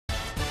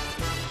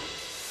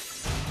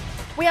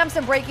We have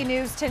some breaking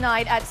news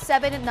tonight at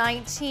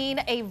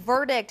 7:19. A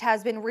verdict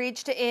has been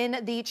reached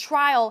in the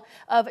trial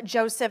of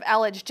Joseph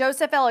Elledge.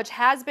 Joseph Elledge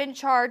has been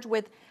charged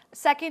with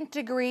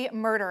second-degree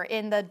murder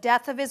in the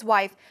death of his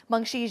wife,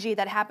 Meng Shiji,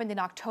 that happened in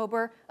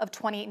October of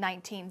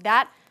 2019.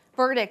 That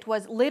verdict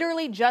was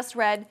literally just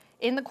read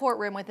in the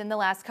courtroom within the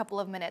last couple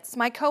of minutes.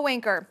 My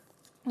co-anchor,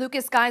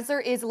 Lucas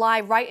Geisler, is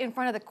live right in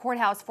front of the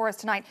courthouse for us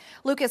tonight.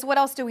 Lucas, what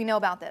else do we know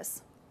about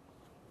this?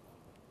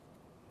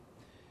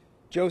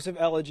 Joseph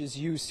Elledge, as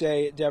you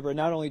say, Deborah,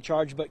 not only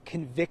charged but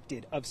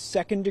convicted of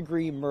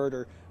second-degree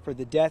murder for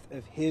the death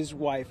of his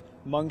wife,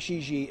 Meng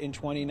Shiji, in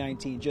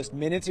 2019, just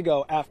minutes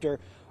ago.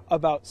 After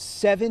about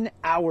 7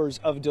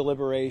 hours of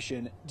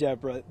deliberation,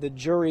 Deborah, the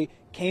jury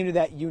came to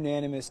that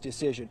unanimous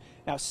decision.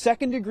 Now,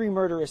 second-degree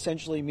murder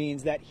essentially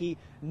means that he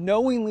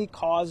knowingly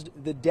caused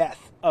the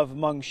death of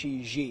Meng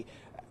Shiji.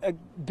 A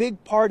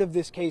big part of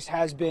this case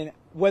has been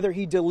whether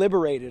he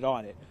deliberated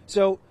on it.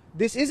 So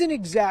this isn't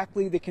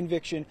exactly the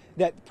conviction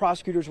that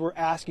prosecutors were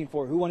asking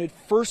for, who wanted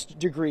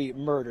first-degree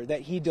murder,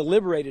 that he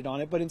deliberated on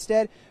it, but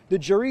instead the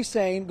jury's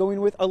saying,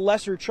 going with a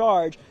lesser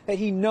charge, that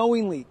he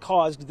knowingly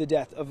caused the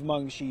death of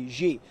Meng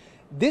Shiji.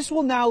 This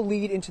will now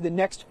lead into the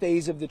next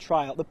phase of the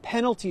trial, the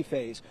penalty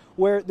phase,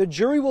 where the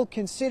jury will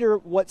consider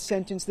what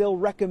sentence they'll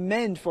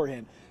recommend for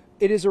him.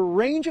 It is a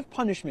range of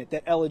punishment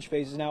that Elledge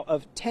faces now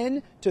of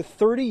 10 to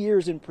 30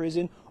 years in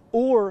prison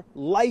or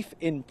life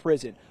in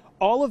prison.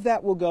 All of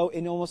that will go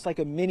in almost like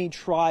a mini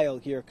trial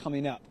here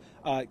coming up,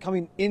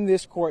 coming in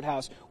this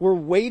courthouse. We're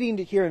waiting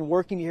to hear and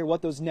working to hear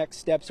what those next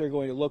steps are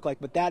going to look like,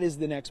 but that is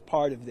the next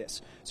part of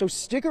this. So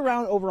stick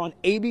around over on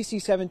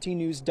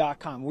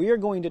ABC17news.com. We are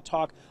going to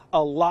talk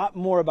a lot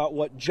more about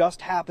what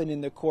just happened in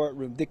the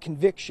courtroom, the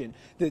conviction,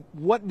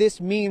 what this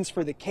means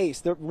for the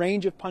case, the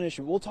range of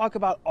punishment. We'll talk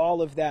about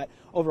all of that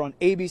over on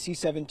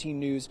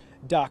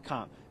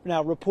ABC17news.com.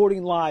 Now,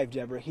 reporting live,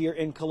 Deborah, here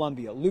in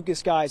Columbia,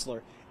 Lucas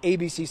Geisler,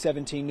 ABC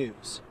 17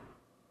 News.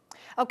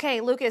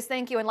 Okay, Lucas,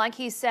 thank you. And like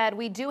he said,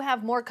 we do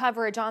have more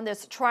coverage on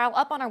this trial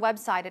up on our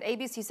website at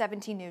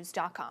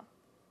ABC17news.com.